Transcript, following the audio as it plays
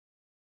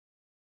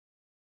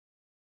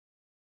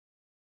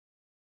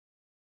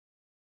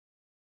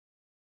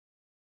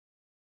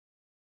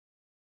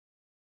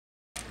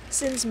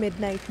Since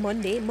midnight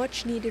Monday,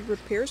 much-needed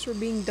repairs were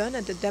being done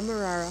at the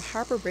Demerara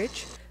Harbour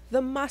Bridge,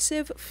 the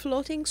massive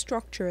floating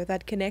structure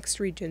that connects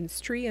regions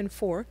 3 and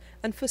 4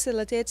 and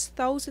facilitates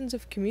thousands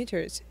of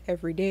commuters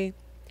every day.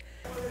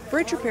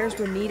 Bridge repairs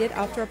were needed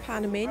after a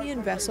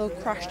Panamanian vessel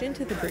crashed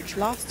into the bridge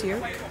last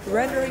year,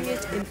 rendering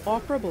it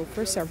inoperable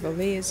for several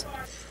days.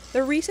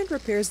 The recent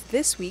repairs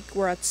this week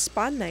were at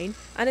span 9,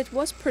 and it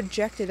was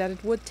projected that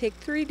it would take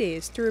 3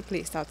 days to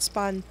replace that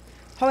span.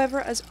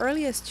 However, as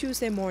early as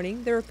Tuesday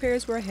morning, the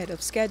repairs were ahead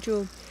of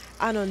schedule.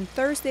 And on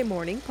Thursday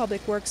morning,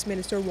 Public Works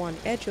Minister Juan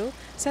Edghill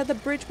said the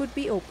bridge would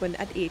be open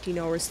at 18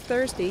 hours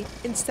Thursday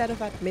instead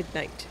of at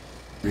midnight.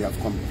 We have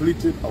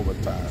completed our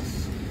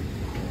task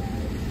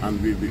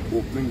and we'll be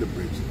opening the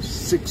bridge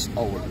 6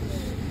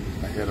 hours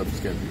ahead of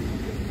schedule.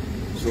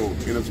 So,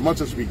 in as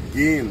much as we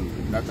gained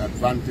that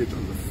advantage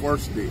on the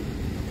first day,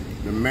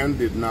 the men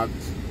did not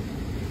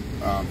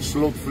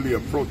slowfully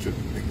approach it.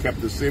 They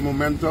kept the same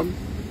momentum,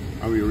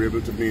 and we were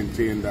able to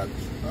maintain that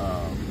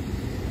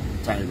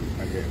time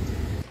ahead.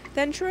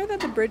 To ensure that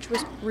the bridge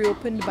was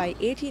reopened by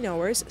 18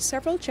 hours,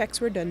 several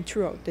checks were done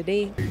throughout the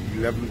day.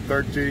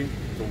 11:30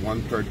 to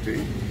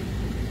 1:30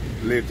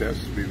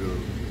 latest, we will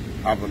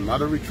have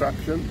another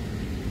retraction.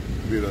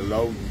 We'll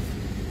allow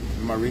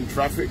marine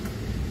traffic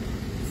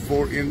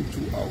 4 in,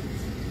 2 out.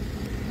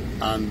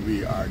 And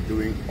we are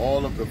doing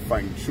all of the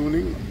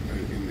fine-tuning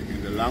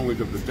in the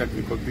language of the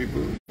technical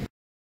people.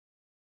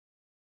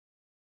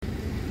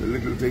 The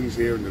little things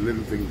here and the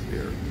little things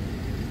there.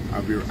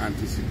 And we're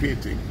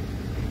anticipating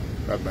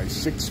that by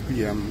 6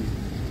 p.m.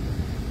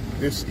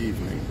 this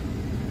evening,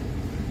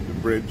 the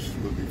bridge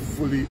will be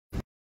fully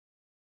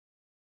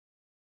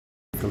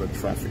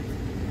traffic.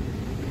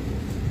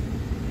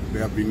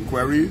 There have been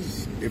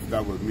queries if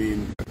that would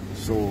mean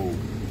so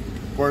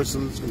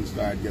persons can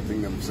start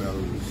getting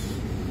themselves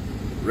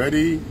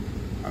ready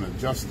and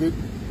adjusted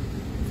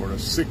for a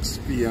 6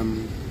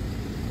 p.m.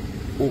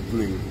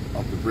 opening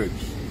of the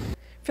bridge.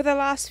 For the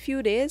last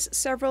few days,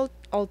 several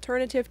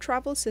alternative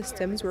travel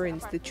systems were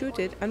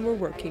instituted and were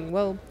working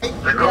well. The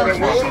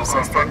alternative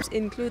systems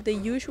include the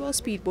usual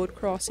speedboat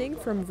crossing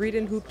from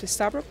Vredenhoop to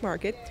Stabroek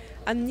Market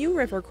and new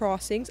river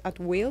crossings at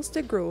Wales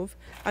to Grove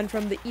and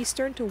from the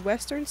eastern to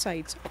western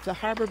sides of the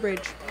Harbour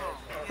Bridge.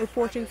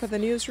 Reporting for the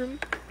newsroom,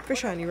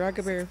 Vishani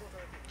Raghaber.